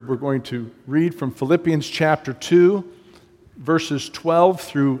We're going to read from Philippians chapter 2, verses 12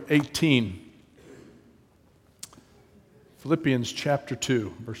 through 18. Philippians chapter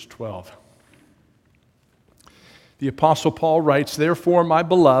 2, verse 12. The Apostle Paul writes, "Therefore, my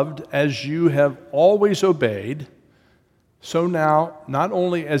beloved, as you have always obeyed, so now, not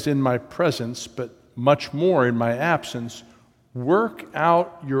only as in my presence, but much more in my absence, work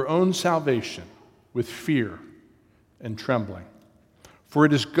out your own salvation with fear and trembling. For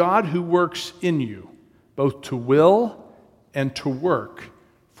it is God who works in you, both to will and to work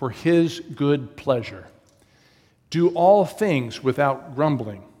for his good pleasure. Do all things without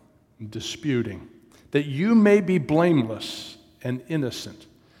grumbling and disputing, that you may be blameless and innocent,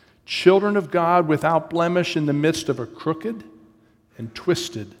 children of God without blemish in the midst of a crooked and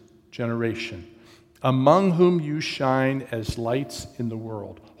twisted generation, among whom you shine as lights in the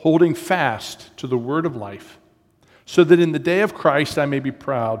world, holding fast to the word of life, so that in the day of Christ I may be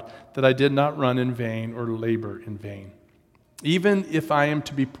proud that I did not run in vain or labor in vain. Even if I am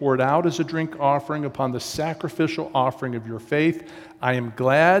to be poured out as a drink offering upon the sacrificial offering of your faith, I am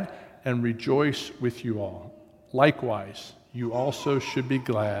glad and rejoice with you all. Likewise, you also should be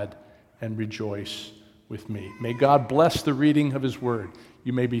glad and rejoice with me." May God bless the reading of his word.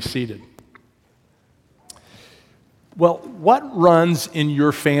 You may be seated. Well, what runs in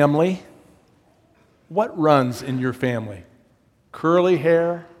your family? What runs in your family? Curly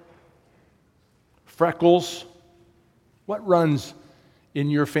hair? Freckles? What runs in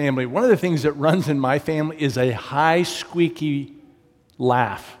your family? One of the things that runs in my family is a high, squeaky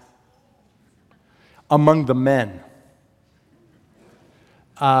laugh among the men.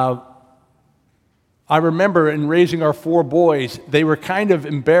 I remember in raising our 4 boys, they were kind of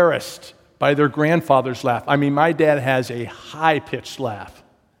embarrassed by their grandfather's laugh. I mean, my dad has a high-pitched laugh.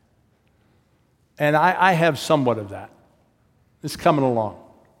 And I have somewhat of that. It's coming along.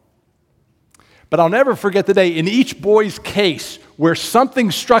 But I'll never forget the day in each boy's case where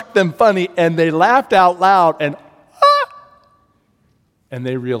something struck them funny and they laughed out loud and and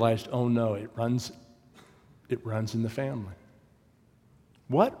they realized, oh no, it runs in the family.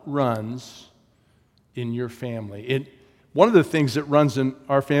 What runs in your family? One of the things that runs in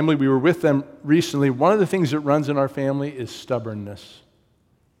our family, we were with them recently, one of the things that runs in our family is stubbornness.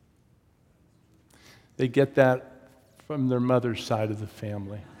 They get that from their mother's side of the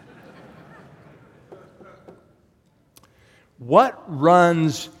family. What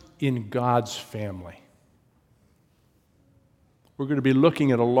runs in God's family? We're going to be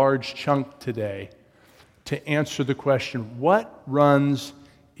looking at a large chunk today to answer the question, what runs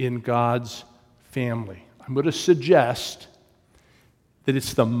in God's family? I'm going to suggest that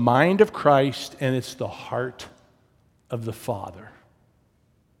it's the mind of Christ and it's the heart of the Father.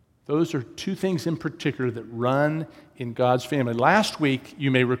 Those are 2 things in particular that run in God's family. Last week,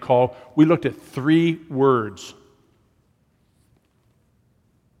 you may recall, we looked at 3 words: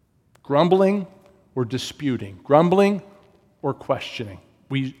 grumbling or disputing, grumbling or questioning.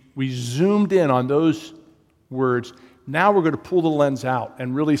 We zoomed in on those words. Now we're going to pull the lens out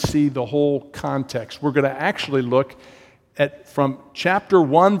and really see the whole context. We're going to actually look at from chapter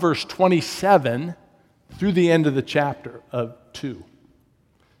 1, verse 27 through the end of the chapter of 2.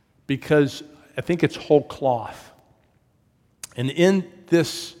 Because I think it's whole cloth. And in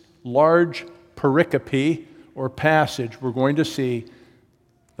this large pericope or passage, we're going to see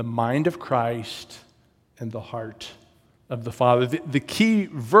the mind of Christ and the heart of the Father. The key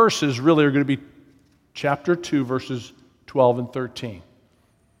verses really are going to be chapter 2, verses 12 and 13.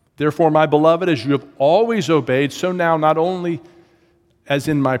 "Therefore, my beloved, as you have always obeyed, so now, not only as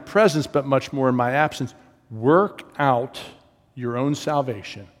in my presence, but much more in my absence, work out your own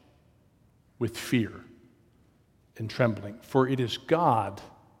salvation with fear and trembling. For it is God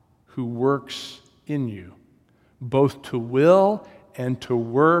who works in you, both to will and to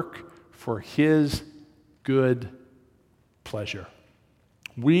work for his good pleasure."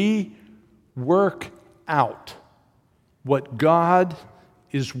 We work out what God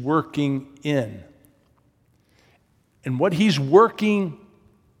is working in. And what he's working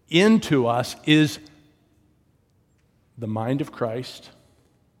into us is the mind of Christ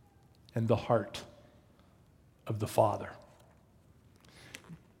and the heart of the Father.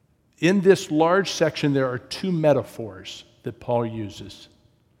 In this large section, there are 2 metaphors that Paul uses.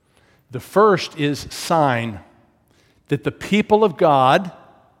 The first is sign, that the people of God,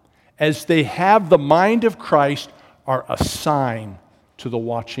 as they have the mind of Christ, are a sign to the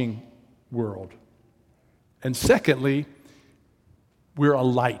watching world. And secondly, we're a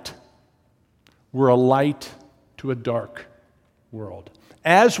light. We're a light to a dark world.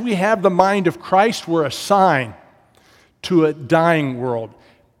 As we have the mind of Christ, we're a sign to a dying world.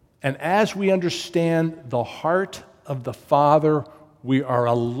 And as we understand the heart of the Father, we are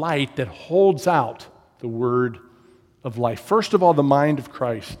a light that holds out the word of life. First of all, the mind of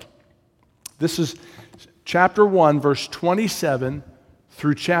Christ. This is chapter 1, verse 27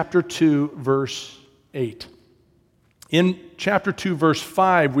 through chapter 2, verse 8. In chapter 2, verse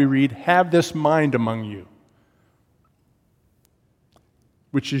 5, we read, "Have this mind among you,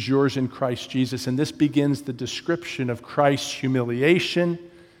 which is yours in Christ Jesus." And this begins the description of Christ's humiliation,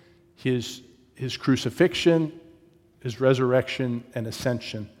 his crucifixion, his resurrection, and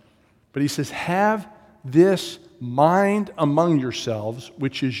ascension. But he says, "Have this mind among yourselves,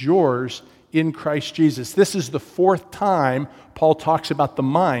 which is yours in Christ Jesus." This is the fourth time Paul talks about the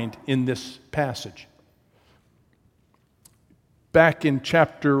mind in this passage. Back in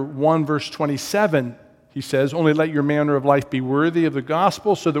chapter 1, verse 27, he says, "Only let your manner of life be worthy of the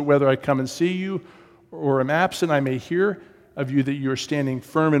gospel, so that whether I come and see you or am absent, I may hear of you that you are standing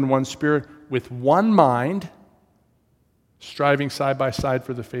firm in one spirit, with one mind, striving side by side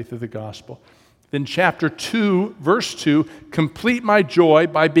for the faith of the gospel." Then chapter 2, verse 2, "Complete my joy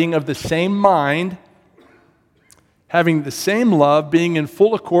by being of the same mind, having the same love, being in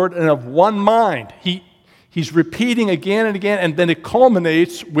full accord and of one mind." He's repeating again and again, and then it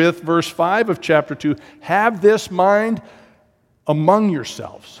culminates with verse 5 of chapter 2, "Have this mind among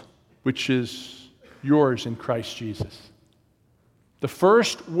yourselves, which is yours in Christ Jesus." The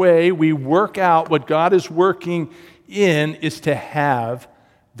first way we work out what God is working in is to have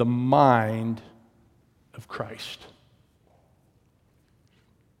the mind of Christ.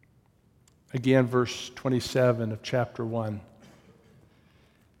 Again, verse 27 of chapter 1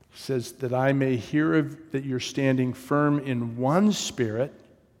 says, "That I may hear that you're standing firm in one spirit,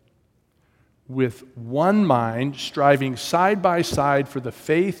 with one mind, striving side by side for the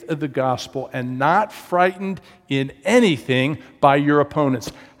faith of the gospel, and not frightened in anything by your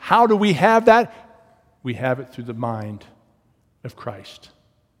opponents." How do we have that? We have it through the mind of Christ.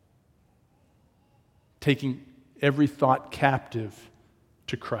 Taking every thought captive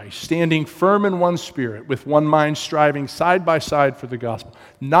to Christ, standing firm in one spirit, with one mind, striving side by side for the gospel,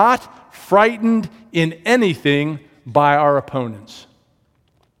 not frightened in anything by our opponents.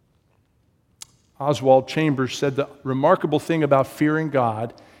 Oswald Chambers said the remarkable thing about fearing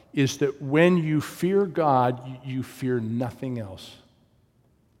God is that when you fear God, you fear nothing else.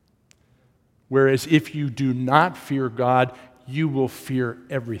 Whereas if you do not fear God, you will fear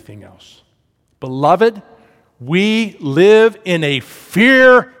everything else. Beloved, we live in a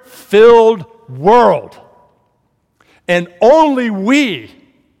fear-filled world, and only we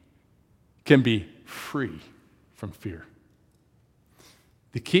can be free from fear.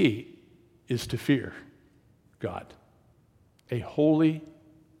 The key is to fear God, a holy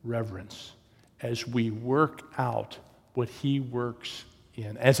reverence as we work out what He works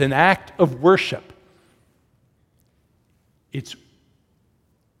in. As an act of worship, it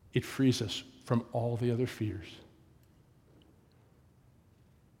frees us from all the other fears.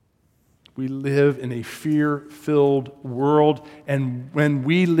 We live in a fear-filled world, and when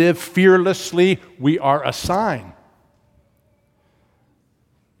we live fearlessly, we are a sign.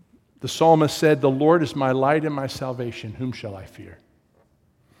 The psalmist said, "The Lord is my light and my salvation. Whom shall I fear?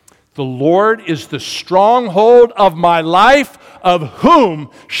 The Lord is the stronghold of my life. Of whom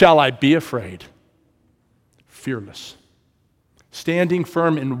shall I be afraid?" Fearless. Standing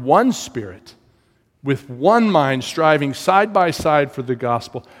firm in one spirit, with one mind, striving side by side for the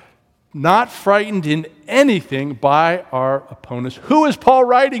gospel, not frightened in anything by our opponents. Who is Paul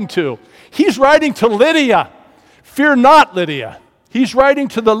writing to? He's writing to Lydia. Fear not, Lydia. He's writing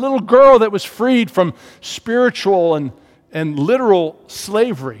to the little girl that was freed from spiritual and literal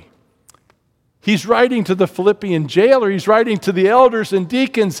slavery. He's writing to the Philippian jailer. He's writing to the elders and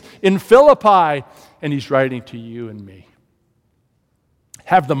deacons in Philippi. And he's writing to you and me.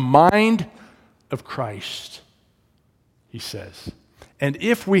 Have the mind of Christ, he says. And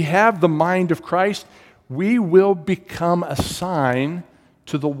if we have the mind of Christ, we will become a sign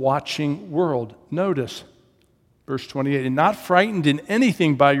to the watching world. Notice, verse 28, "And not frightened in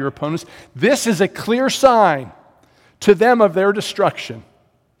anything by your opponents. This is a clear sign to them of their destruction,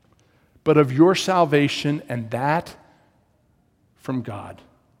 but of your salvation, and that from God."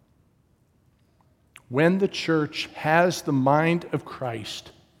 When the church has the mind of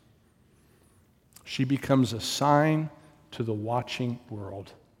Christ, she becomes a sign to the watching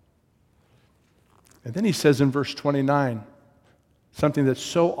world. And then he says in verse 29, something that's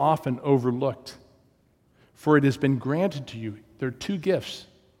so often overlooked. "For it has been granted to you." There are two gifts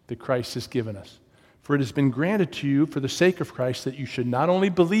that Christ has given us. "For it has been granted to you for the sake of Christ that you should not only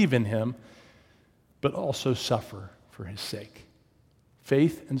believe in Him, but also suffer for His sake."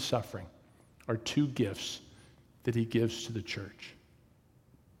 Faith and suffering are two gifts that he gives to the church.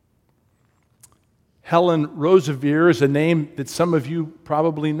 Helen Roseveare is a name that some of you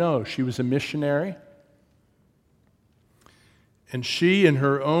probably know. She was a missionary. And she, in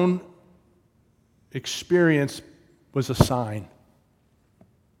her own experience, was a sign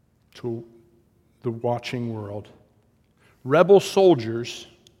to the watching world. Rebel soldiers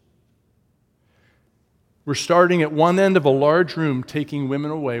were starting at one end of a large room, taking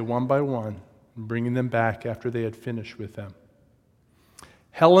women away one by one and bringing them back after they had finished with them.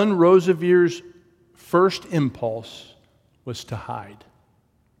 Helen Roseveare's first impulse was to hide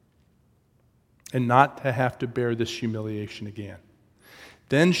and not to have to bear this humiliation again.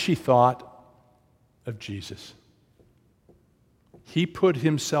 Then she thought of Jesus. He put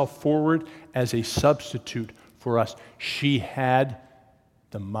himself forward as a substitute for us. She had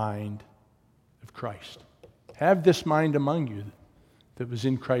the mind of Christ. Have this mind among you that was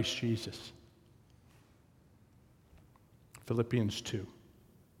in Christ Jesus. Philippians 2.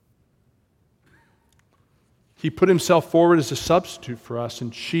 He put himself forward as a substitute for us,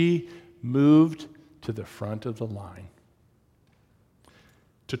 and she moved to the front of the line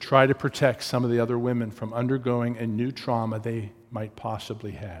to try to protect some of the other women from undergoing a new trauma they might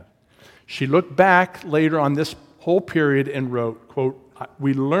possibly have. She looked back later on this whole period and wrote, quote,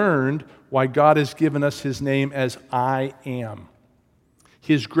 "We learned why God has given us his name as I am.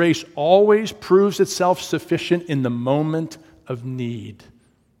 His grace always proves itself sufficient in the moment of need.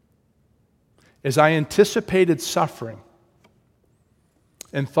 As I anticipated suffering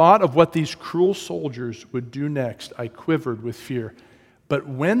and thought of what these cruel soldiers would do next, I quivered with fear. But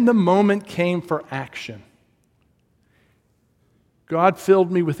when the moment came for action, God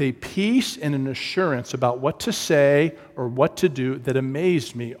filled me with a peace and an assurance about what to say or what to do that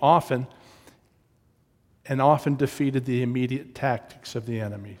amazed me often defeated the immediate tactics of the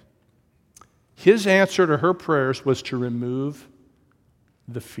enemy. His answer to her prayers was to remove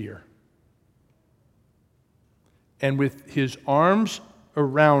the fear. And with his arms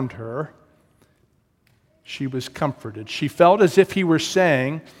around her, she was comforted. She felt as if he were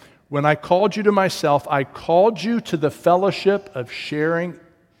saying, when I called you to myself, I called you to the fellowship of sharing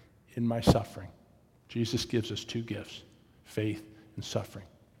in my suffering. Jesus gives us two gifts, faith and suffering.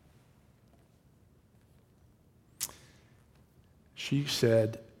 She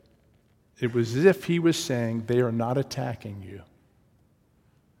said, it was as if he was saying, they are not attacking you,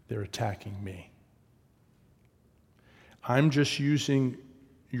 they're attacking me. I'm just using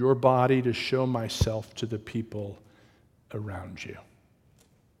your body to show myself to the people around you.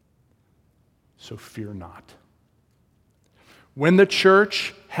 So fear not. When the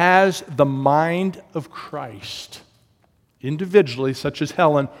church has the mind of Christ, individually, such as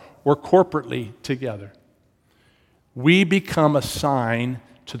Helen, or corporately together, we become a sign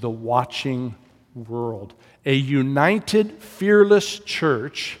to the watching world. A united, fearless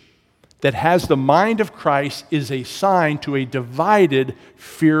church that has the mind of Christ is a sign to a divided,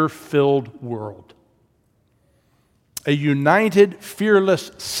 fear-filled world. A united,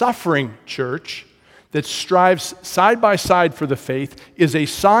 fearless, suffering church that strives side by side for the faith is a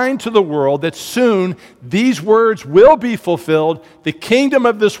sign to the world that soon these words will be fulfilled. The kingdom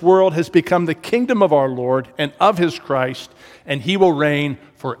of this world has become the kingdom of our Lord and of his Christ, and he will reign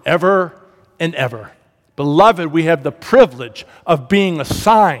forever and ever. Beloved, we have the privilege of being a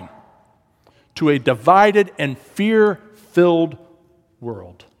sign to a divided and fear-filled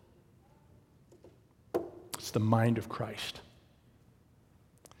world. It's the mind of Christ.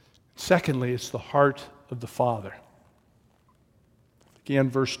 Secondly, it's the heart of the Father.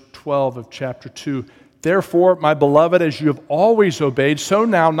 Again, verse 12 of chapter 2. Therefore, my beloved, as you have always obeyed, so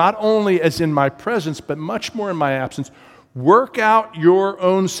now, not only as in my presence, but much more in my absence, work out your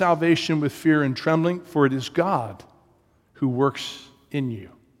own salvation with fear and trembling, for it is God who works in you,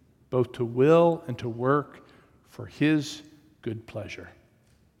 both to will and to work for his good pleasure.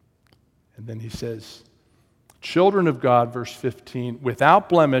 And then he says, children of God, verse 15, without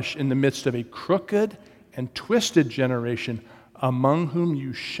blemish in the midst of a crooked and twisted generation, among whom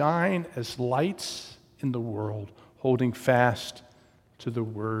you shine as lights in the world, holding fast to the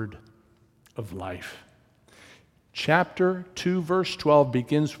word of life. Chapter 2, verse 12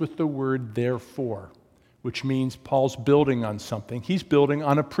 begins with the word therefore, which means Paul's building on something. He's building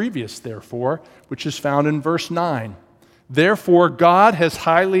on a previous therefore, which is found in verse 9. Therefore, God has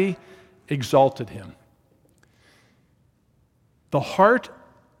highly exalted him. The heart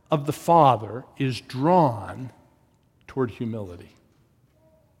of the Father is drawn toward humility.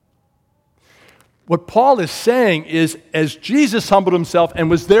 What Paul is saying is, as Jesus humbled himself and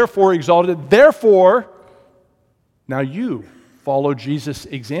was therefore exalted, therefore, now you follow Jesus'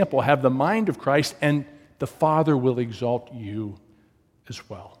 example. Have the mind of Christ, and the Father will exalt you as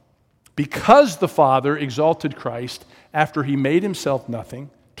well. Because the Father exalted Christ after he made himself nothing,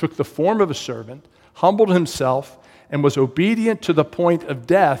 took the form of a servant, humbled himself, and was obedient to the point of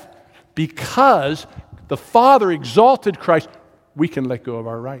death, because the Father exalted Christ, we can let go of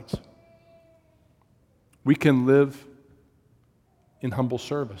our rights. We can live in humble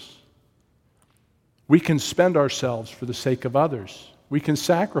service. We can spend ourselves for the sake of others. We can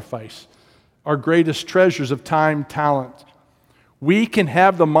sacrifice our greatest treasures of time, talent. We can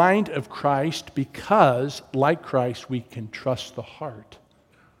have the mind of Christ because, like Christ, we can trust the heart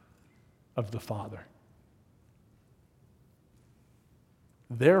of the Father.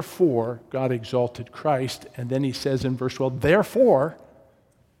 Therefore, God exalted Christ, and then he says in verse 12, therefore,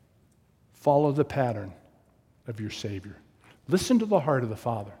 follow the pattern of your Savior. Listen to the heart of the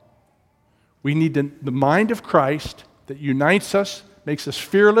Father. We need the mind of Christ that unites us, makes us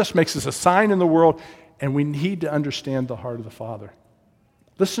fearless, makes us a sign in the world, and we need to understand the heart of the Father.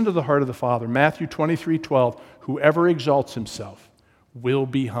 Listen to the heart of the Father. Matthew 23:12, whoever exalts himself will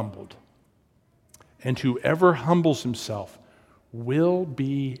be humbled, and whoever humbles himself will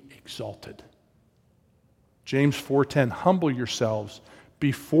be exalted. James 4:10, humble yourselves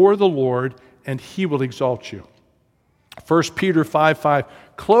before the Lord, and he will exalt you. 1 Peter 5:5,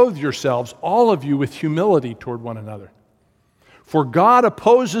 clothe yourselves, all of you, with humility toward one another. For God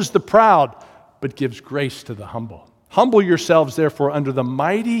opposes the proud, but gives grace to the humble. Humble yourselves, therefore, under the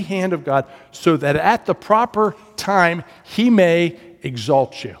mighty hand of God, so that at the proper time he may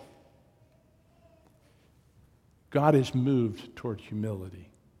exalt you. God is moved toward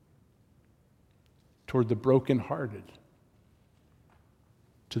humility, toward the brokenhearted,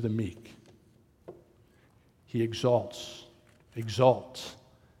 to the meek. He exalts, exalts,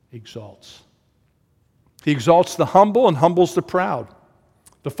 exalts. He exalts the humble and humbles the proud.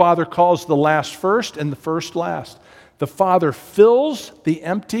 The Father calls the last first and the first last. The Father fills the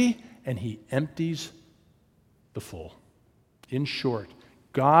empty and he empties the full. In short,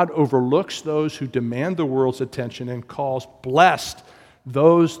 God overlooks those who demand the world's attention and calls blessed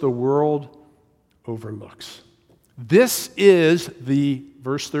those the world overlooks. This is the,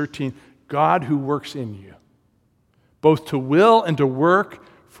 verse 13, God who works in you, both to will and to work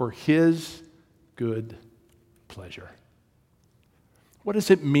for his good pleasure. What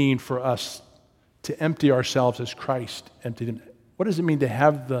does it mean for us to empty ourselves as Christ emptied him? What does it mean to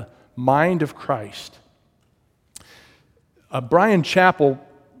have the mind of Christ? Brian Chappell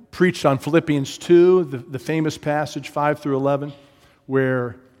preached on Philippians 2, the famous passage 5 through 11,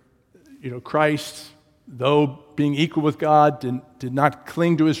 where Christ, though being equal with God, did not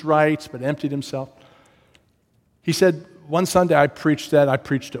cling to his rights, but emptied himself. He said, one Sunday I preached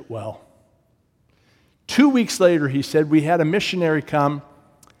it well. 2 weeks later, he said, we had a missionary come,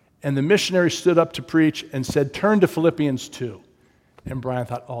 and the missionary stood up to preach and said, turn to Philippians 2. And Brian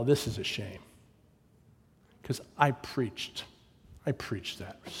thought, oh, this is a shame. Because I preached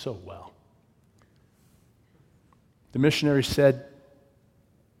that so well. The missionary said,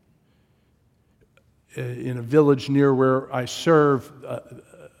 in a village near where I serve,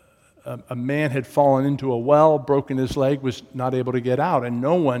 a man had fallen into a well, broken his leg, was not able to get out, and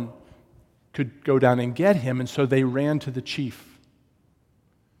no one could go down and get him, and so they ran to the chief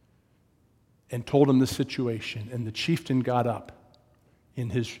and told him the situation, and the chieftain got up in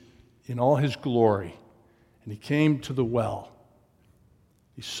all his glory, and he came to the well.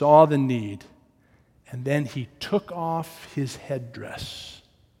 He saw the need, and then he took off his headdress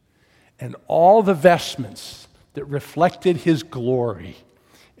and all the vestments that reflected his glory,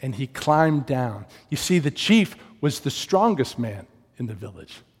 and he climbed down. You see, the chief was the strongest man in the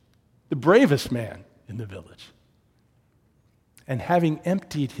village, the bravest man in the village. And having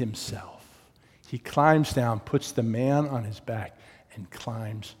emptied himself, he climbs down, puts the man on his back, and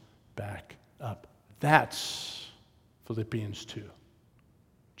climbs back up. That's Philippians 2.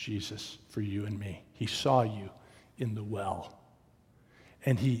 Jesus for you and me. He saw you in the well,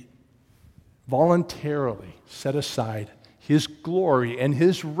 and he voluntarily set aside his glory and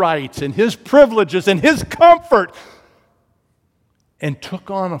his rights and his privileges and his comfort and took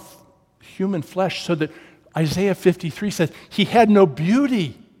on a human flesh, so that Isaiah 53 says he had no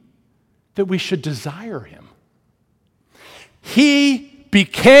beauty that we should desire him. He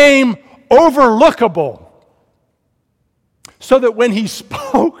became overlookable, so that when he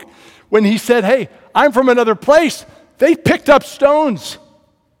spoke, when he said, hey, I'm from another place, they picked up stones.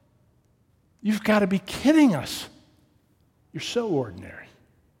 You've got to be kidding us. You're so ordinary.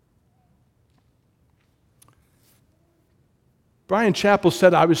 Brian Chappell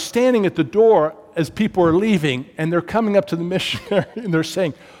said, I was standing at the door as people are leaving, and they're coming up to the missionary, and they're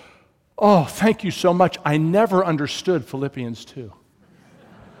saying, "Oh, thank you so much. I never understood Philippians 2."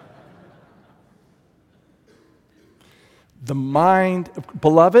 The mind,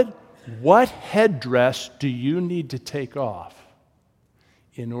 beloved, what headdress do you need to take off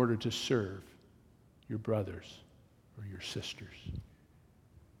in order to serve your brothers or your sisters?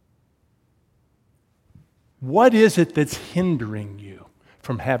 What is it that's hindering you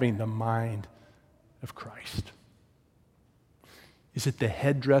from having the mind of Christ? Is it the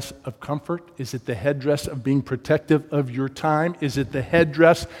headdress of comfort? Is it the headdress of being protective of your time? Is it the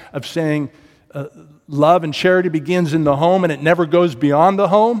headdress of saying, love and charity begins in the home and it never goes beyond the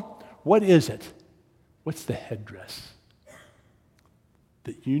home? What is it? What's the headdress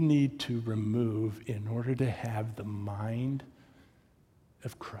that you need to remove in order to have the mind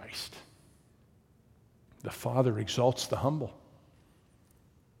of Christ? The Father exalts the humble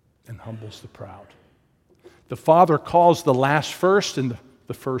and humbles the proud. The Father calls the last first and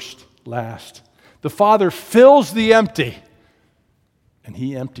the first last. The Father fills the empty and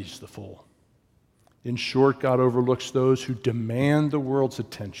He empties the full. In short, God overlooks those who demand the world's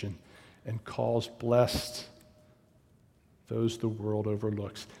attention and calls blessed those the world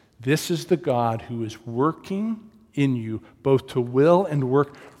overlooks. This is the God who is working in you both to will and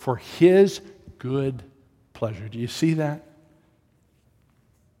work for His good pleasure. Do you see that?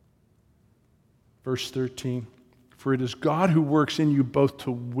 Verse 13, for it is God who works in you both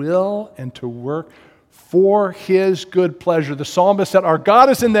to will and to work for His good pleasure. The psalmist said, our God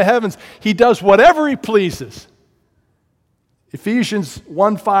is in the heavens. He does whatever He pleases. Ephesians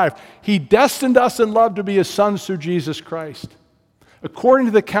 1:5, He destined us in love to be His sons through Jesus Christ, according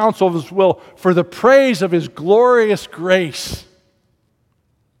to the counsel of His will, for the praise of His glorious grace.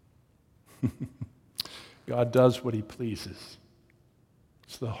 God does what He pleases.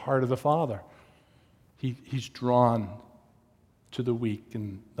 It's the heart of the Father. He's drawn to the weak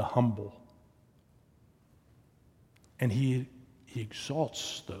and the humble. And he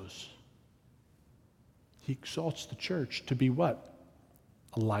exalts those. He exalts the church to be what?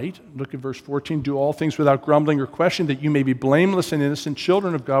 A light. Look at verse 14. Do all things without grumbling or question, that you may be blameless and innocent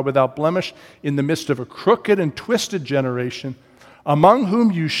children of God without blemish in the midst of a crooked and twisted generation, among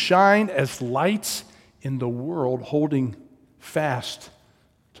whom you shine as lights in the world, holding fast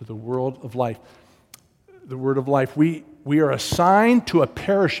to the word of life. The word of life. We are assigned to a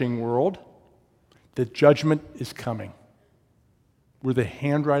perishing world that judgment is coming. We're the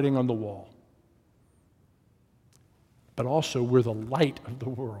handwriting on the wall. But also we're the light of the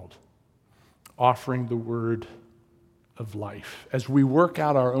world, offering the word of life. As we work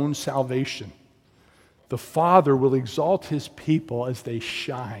out our own salvation, the Father will exalt His people as they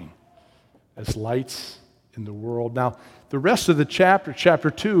shine as lights in the world. Now, the rest of the chapter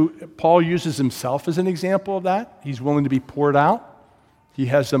 2, Paul uses himself as an example of that. He's willing to be poured out. He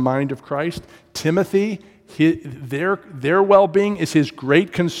has the mind of Christ. Timothy, their well-being is his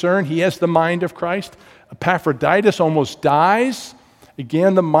great concern. He has the mind of Christ. Epaphroditus almost dies.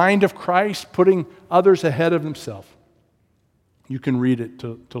 Again, the mind of Christ, putting others ahead of himself. You can read it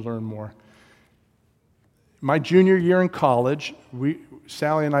to learn more. My junior year in college,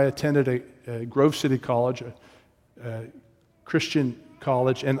 Sally and I attended a Grove City College, a Christian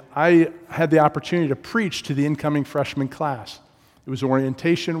college, and I had the opportunity to preach to the incoming freshman class. It was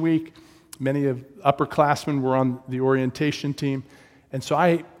orientation week. Many of upperclassmen were on the orientation team. And so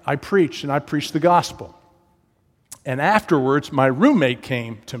I preached, and I preached the gospel. And afterwards, my roommate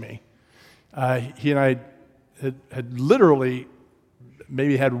came to me. He and I had literally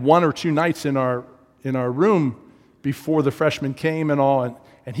maybe had one or two nights in our room before the freshmen came and all.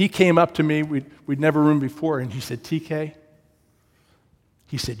 And he came up to me. We'd never roomed before. And he said, TK,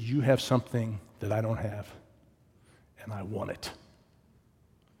 he said, you have something that I don't have, and I want it.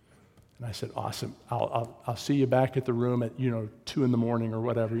 And I said, awesome. I'll see you back at the room at 2 a.m. or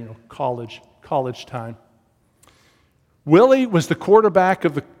whatever, college time. Willie was the quarterback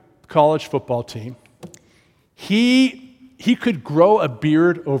of the college football team. He could grow a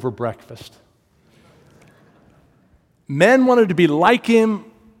beard over breakfast. Men wanted to be like him.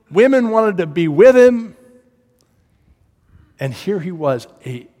 Women wanted to be with him. And here he was,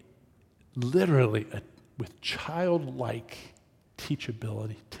 literally with childlike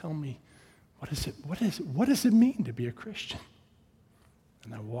teachability. Tell me, what does it mean to be a Christian?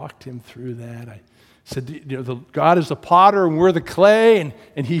 And I walked him through that. I said, God is the potter and we're the clay,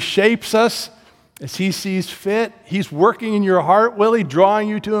 and He shapes us as He sees fit. He's working in your heart, Willie, drawing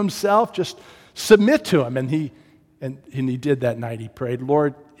you to Himself. Just submit to Him. And he did that night. He prayed,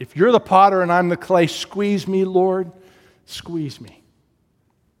 Lord, if you're the potter and I'm the clay, squeeze me, Lord, squeeze me.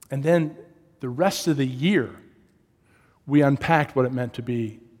 And then the rest of the year, we unpacked what it meant to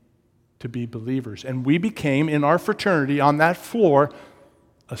be believers. And we became, in our fraternity, on that floor,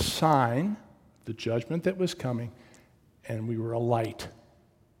 a sign of the judgment that was coming, and we were a light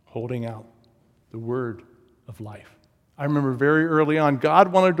holding out the word of life. I remember very early on,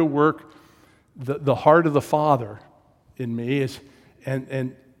 God wanted to work the heart of the Father in me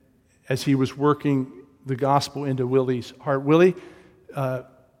as he was working the gospel into Willie's heart. Willie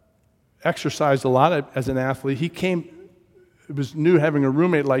exercised a lot as an athlete. He came, it was new having a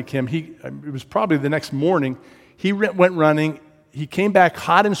roommate like him. It was probably the next morning. He went running. He came back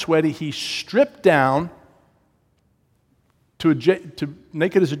hot and sweaty. He stripped down to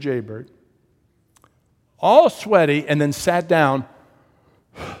naked as a jaybird, all sweaty, and then sat down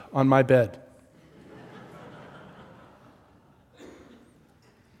on my bed.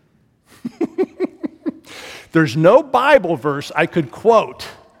 There's no Bible verse I could quote.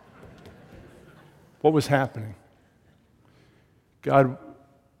 What was happening? God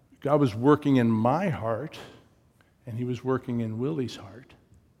was working in my heart, and he was working in Willie's heart,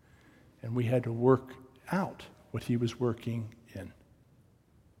 and we had to work out what he was working in.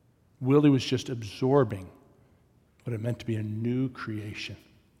 Willie was just absorbing what it meant to be a new creation.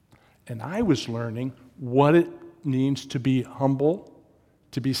 And I was learning what it means to be humble,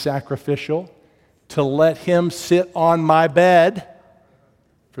 to be sacrificial, to let him sit on my bed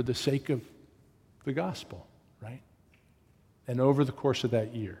for the sake of the gospel, right? And over the course of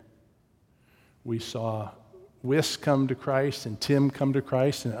that year, we saw Wiss come to Christ and Tim come to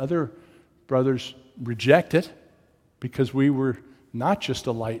Christ and other brothers reject it because we were not just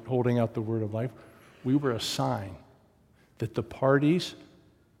a light holding out the word of life, we were a sign that the parties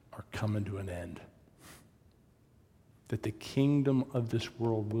are coming to an end. That the kingdom of this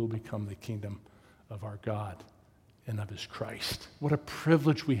world will become the kingdom of our God and of his Christ. What a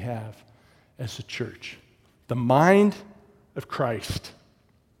privilege we have as a church. The mind of Christ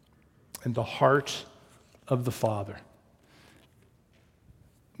and the heart of the Father.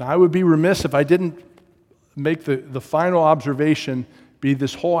 Now, I would be remiss if I didn't make the final observation be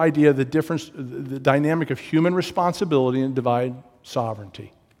this whole idea of the difference, the dynamic of human responsibility and divine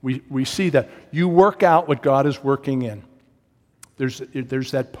sovereignty. We see that. You work out what God is working in.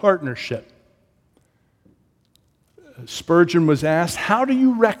 There's that partnership. Spurgeon was asked, how do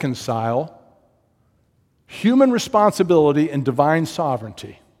you reconcile human responsibility and divine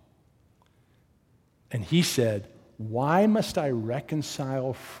sovereignty? And he said, why must I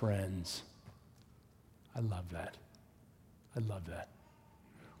reconcile friends? I love that. I love that.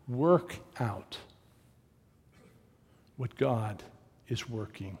 Work out what God is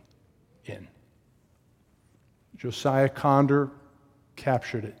working in. Josiah Conder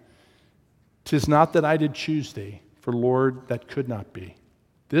captured it. 'Tis not that I did choose thee, for Lord, that could not be.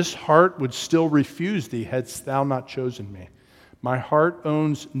 This heart would still refuse thee, hadst thou not chosen me. My heart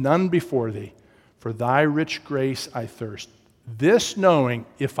owns none before thee, for thy rich grace I thirst. This knowing,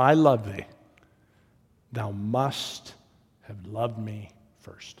 if I love thee, thou must have loved me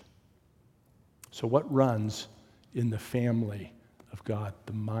first. So what runs in the family of God?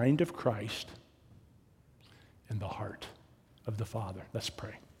 The mind of Christ and the heart of the Father. Let's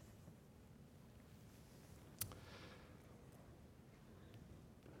pray.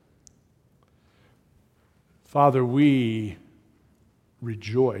 Father, we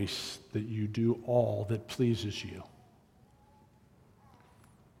rejoice that you do all that pleases you.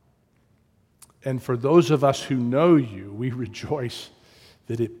 And for those of us who know you, we rejoice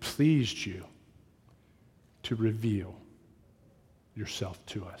that it pleased you to reveal yourself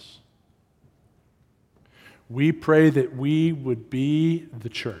to us. We pray that we would be the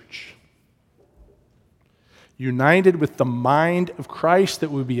church, united with the mind of Christ that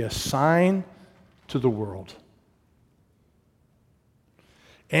would be a sign to the world.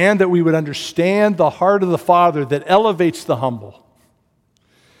 And that we would understand the heart of the Father that elevates the humble,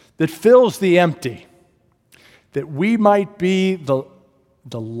 that fills the empty, that we might be the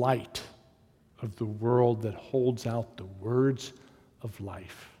light of the world that holds out the words of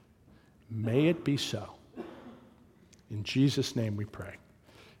life. May it be so. In Jesus' name we pray.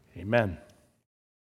 Amen.